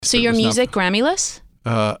So your music Grammy-less?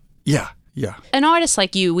 Yeah. An artist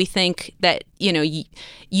like you, we think that,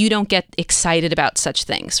 you don't get excited about such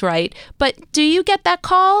things, right? But do you get that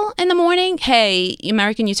call in the morning? Hey,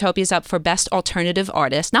 American Utopia is up for Best Alternative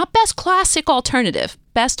Artist, not Best Classic Alternative,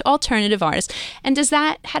 Best Alternative Artist. And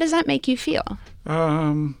how does that make you feel?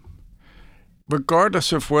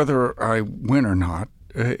 Regardless of whether I win or not,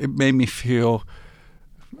 it made me feel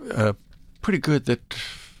pretty good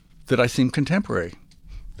that I seem contemporary,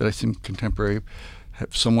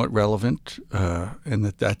 somewhat relevant, and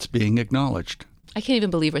that's being acknowledged. I can't even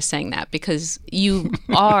believe we're saying that because you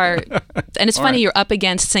are, and it's funny, you're up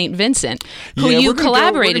against St. Vincent, who you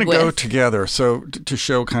collaborated with. We're going to go together, so to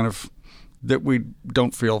show kind of that we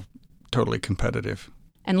don't feel totally competitive.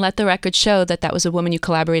 And let the record show that was a woman you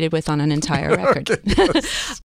collaborated with on an entire record. Okay, yes.